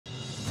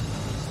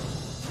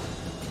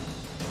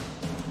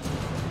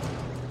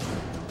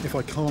If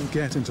I can't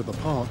get into the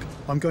park,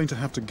 I'm going to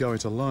have to go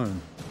it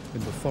alone, in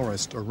the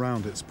forest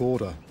around its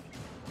border.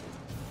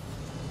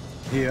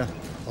 Here,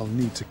 I'll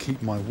need to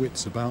keep my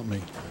wits about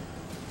me.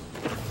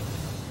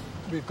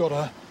 We've got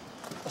a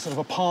sort of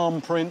a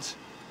palm print,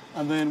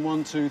 and then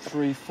 1, 2,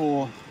 3,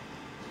 4.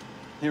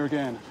 Here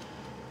again.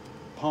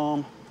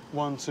 Palm,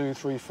 1, 2,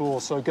 3,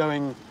 4. So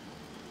going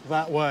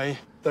that way,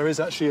 there is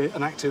actually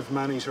an active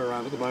man-eater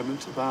around at the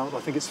moment. About, I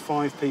think it's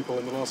 5 people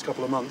in the last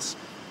couple of months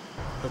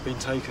have been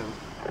taken.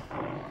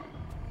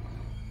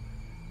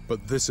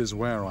 But this is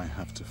where I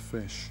have to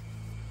fish.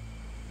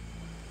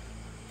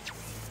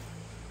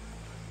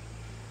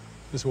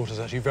 This water is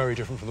actually very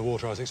different from the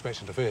water I was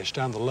expecting to fish.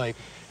 Down the lake,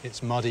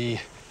 it's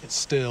muddy, it's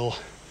still.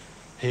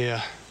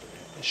 Here,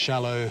 it's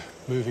shallow,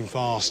 moving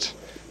fast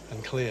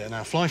and clear.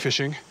 Now, fly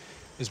fishing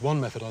is one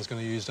method I was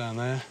going to use down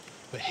there,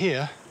 but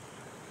here,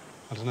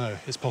 I don't know,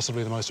 it's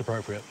possibly the most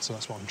appropriate, so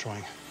that's what I'm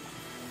trying.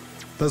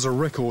 There's a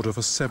record of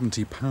a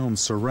 70-pound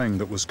sereng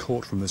that was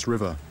caught from this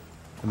river,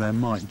 and there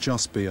might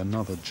just be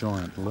another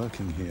giant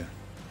lurking here.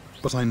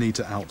 But I need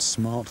to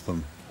outsmart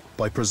them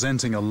by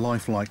presenting a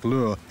lifelike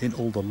lure in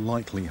all the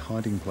likely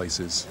hiding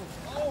places.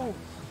 Oh.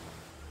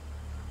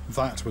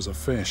 That was a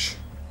fish.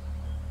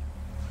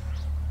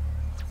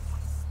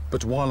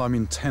 But while I'm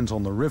intent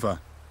on the river,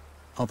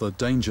 other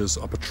dangers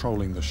are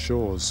patrolling the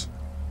shores.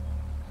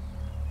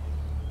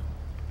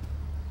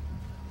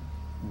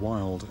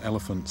 Wild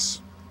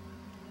elephants.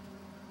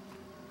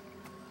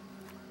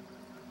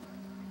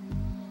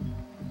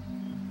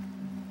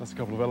 That's a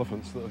couple of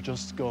elephants that have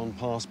just gone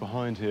past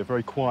behind here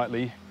very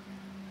quietly,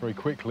 very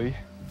quickly.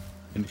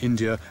 In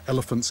India,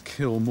 elephants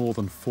kill more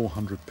than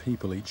 400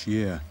 people each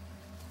year.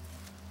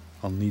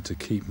 I'll need to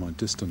keep my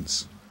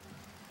distance.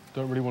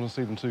 Don't really want to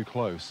see them too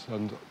close,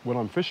 and when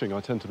I'm fishing I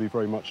tend to be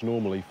very much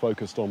normally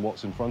focused on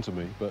what's in front of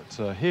me, but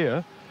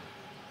here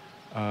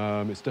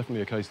it's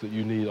definitely a case that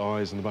you need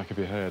eyes in the back of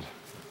your head.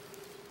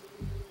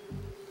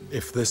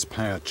 If this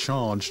pair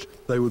charged,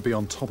 they would be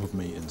on top of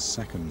me in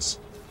seconds.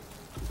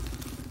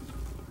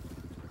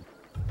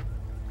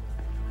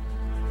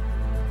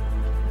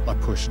 I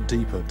push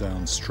deeper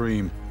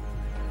downstream.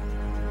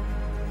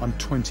 I'm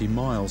 20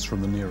 miles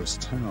from the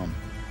nearest town.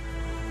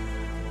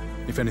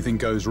 If anything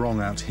goes wrong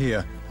out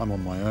here, I'm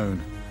on my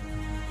own.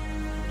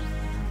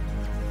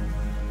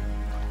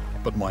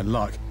 But my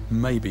luck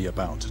may be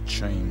about to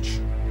change.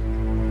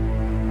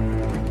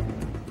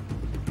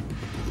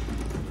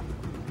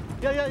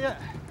 Yeah.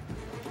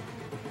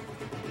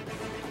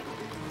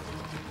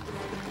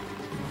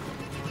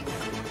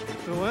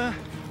 Still there?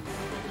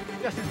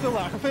 Yes, it's still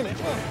there. I can feel it.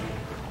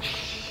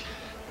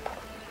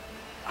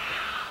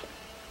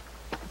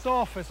 It's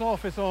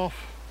off.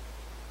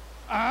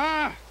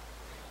 Ah!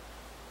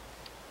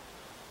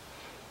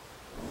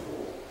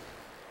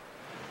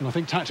 And I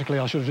think tactically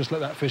I should have just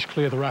let that fish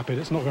clear the rapid.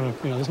 It's not going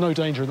to, there's no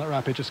danger in that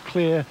rapid. Just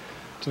clear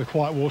to the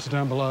quiet water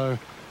down below.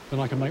 Then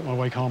I can make my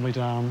way calmly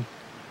down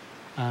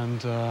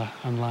and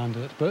land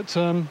it. But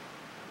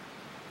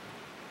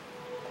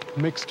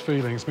mixed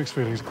feelings.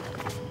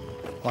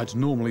 I'd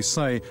normally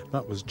say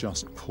that was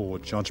just poor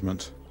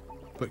judgment.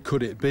 But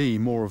could it be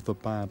more of the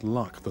bad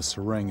luck the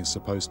sereng is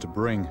supposed to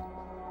bring?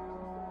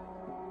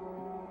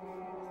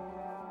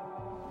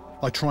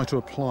 I try to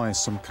apply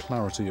some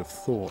clarity of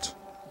thought.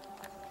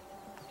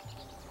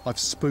 I've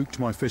spooked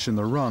my fish in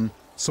the run,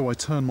 so I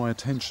turn my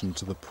attention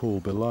to the pool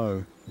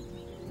below.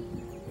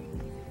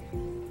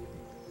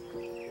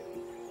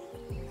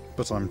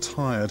 But I'm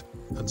tired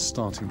and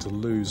starting to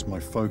lose my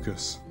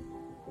focus.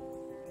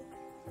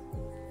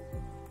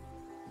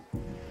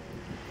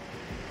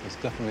 There's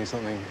definitely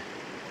something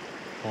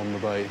on the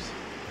bait.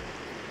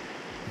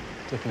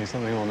 Definitely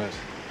something on it.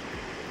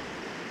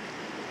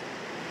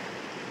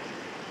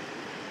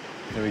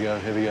 Here we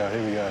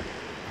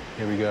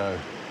go.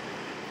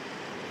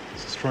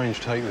 It's a strange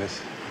take,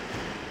 this.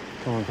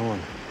 Come on.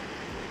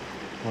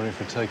 Wonder if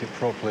we take it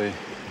properly.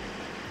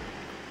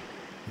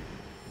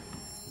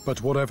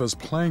 But whatever's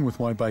playing with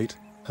my bait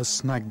has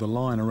snagged the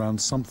line around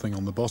something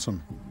on the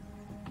bottom.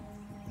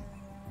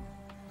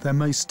 There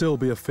may still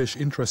be a fish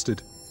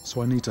interested,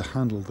 so I need to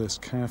handle this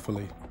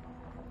carefully.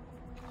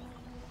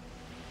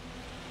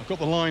 I've got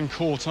the line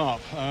caught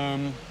up.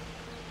 I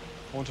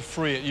want to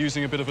free it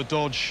using a bit of a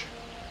dodge,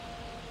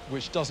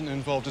 which doesn't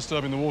involve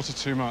disturbing the water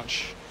too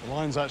much. The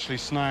line's actually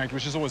snagged,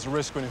 which is always a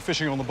risk when you're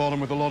fishing on the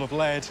bottom with a lot of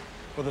lead,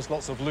 where there's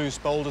lots of loose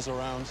boulders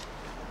around.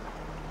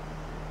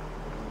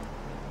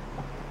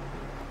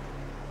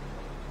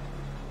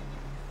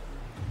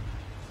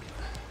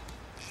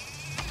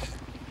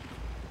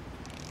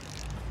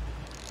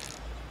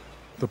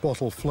 The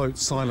bottle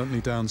floats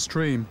silently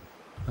downstream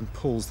and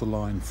pulls the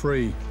line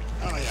free.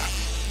 Oh, yeah.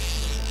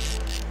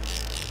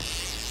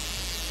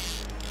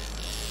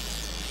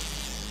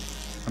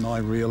 And I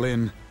reel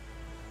in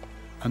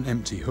an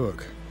empty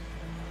hook.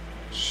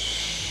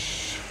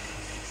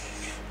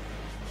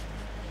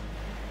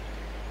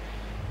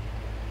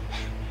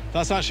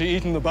 That's actually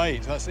eaten the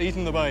bait. That's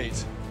eaten the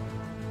bait.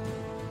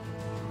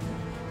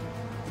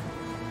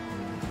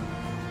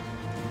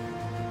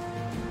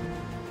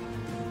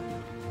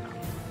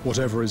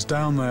 Whatever is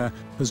down there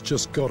has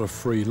just got a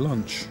free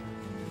lunch.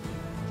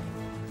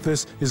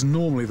 This is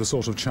normally the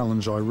sort of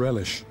challenge I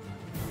relish.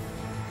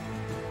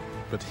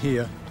 But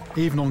here,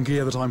 even on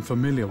gear that I'm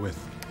familiar with,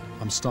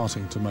 I'm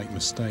starting to make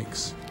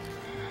mistakes.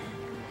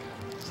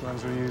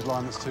 Sometimes we use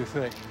line that's too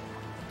thick.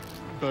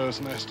 Bird's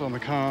nest on the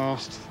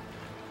cast,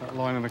 that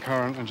line in the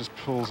current, and just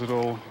pulls it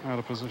all out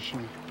of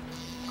position.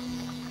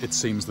 It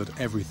seems that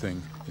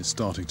everything is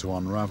starting to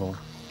unravel.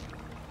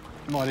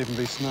 Might even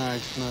be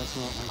snagged. No, it's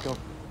not, thank God.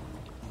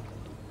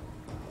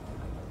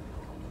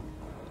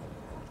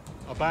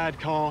 A bad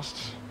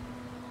cast,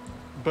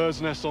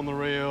 bird's nest on the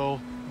reel,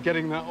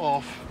 getting that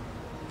off,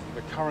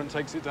 the current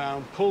takes it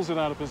down, pulls it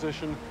out of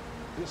position,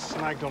 it's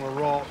snagged on a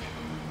rock.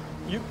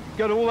 You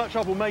go to all that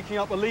trouble making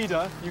up a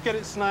leader, you get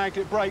it snagged,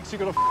 it breaks,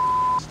 you've got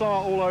to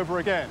start all over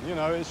again. You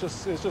know, it's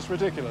just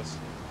ridiculous.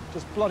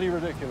 Just bloody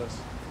ridiculous.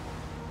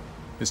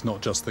 It's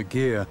not just the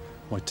gear,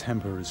 my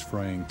temper is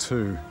fraying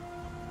too.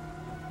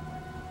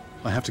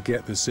 I have to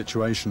get this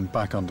situation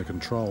back under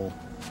control.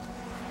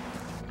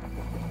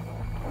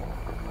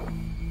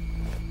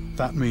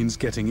 That means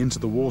getting into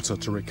the water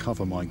to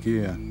recover my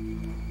gear.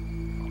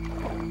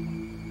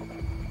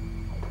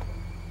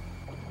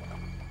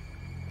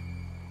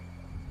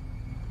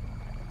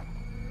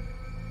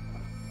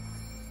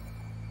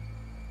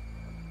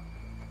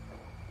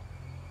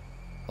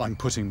 I'm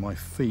putting my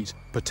feet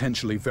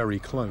potentially very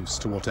close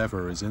to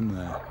whatever is in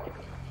there.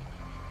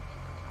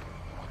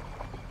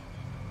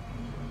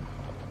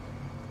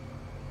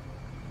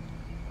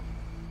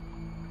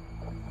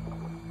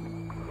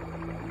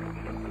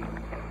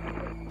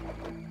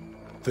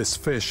 This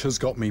fish has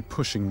got me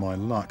pushing my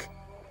luck,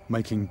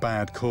 making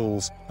bad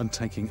calls and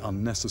taking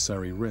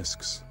unnecessary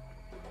risks.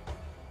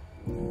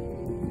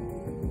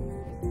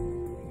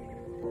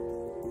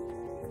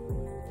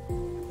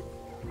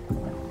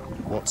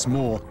 What's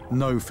more,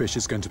 no fish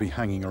is going to be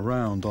hanging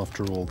around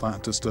after all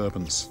that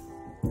disturbance.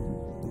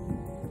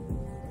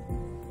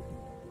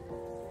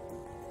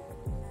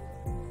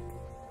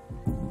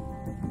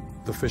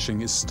 The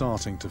fishing is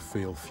starting to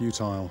feel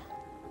futile.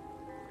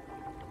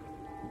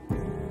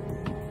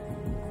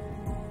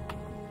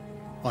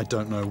 I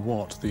don't know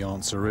what the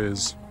answer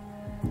is.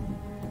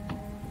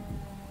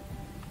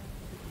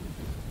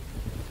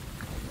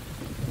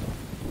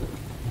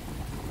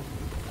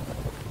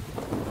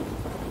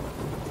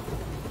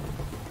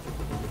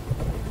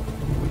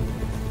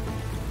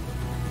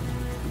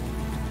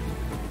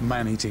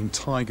 Man-eating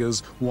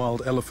tigers,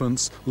 wild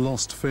elephants,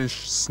 lost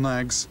fish,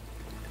 snags,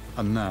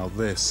 and now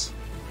this.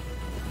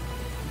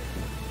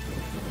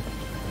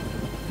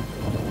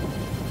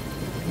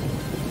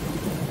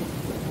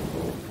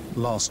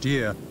 Last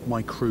year,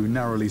 my crew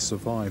narrowly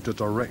survived a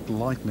direct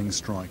lightning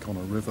strike on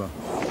a river.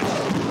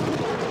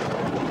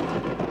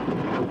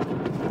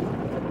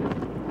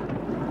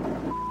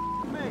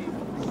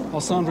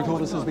 Our sound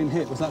recorder has been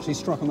hit, was actually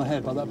struck on the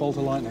head by that bolt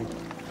of lightning.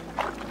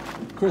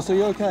 Chris, are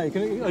you okay?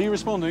 Are you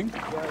responding?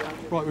 Yeah.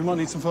 Right, we might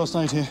need some first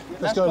aid here.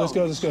 Let's go.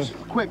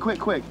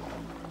 Quick.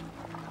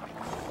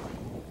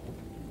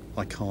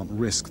 I can't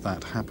risk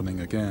that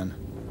happening again.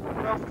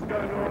 Nothing's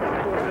going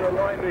on,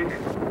 lightning.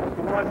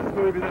 The lightning's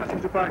moving,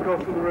 asking to back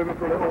off from the river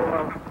for a little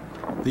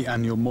while. The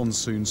annual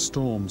monsoon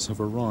storms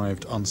have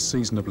arrived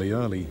unseasonably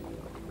early.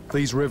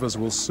 These rivers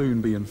will soon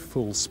be in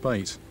full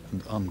spate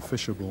and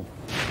unfishable.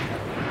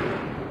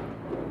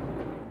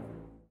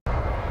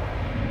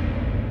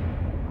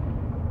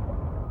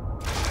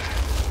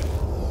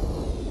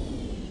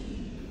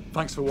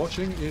 Thanks for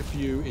watching. If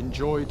you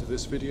enjoyed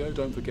this video,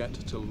 don't forget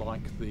to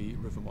like the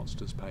River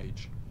Monsters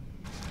page.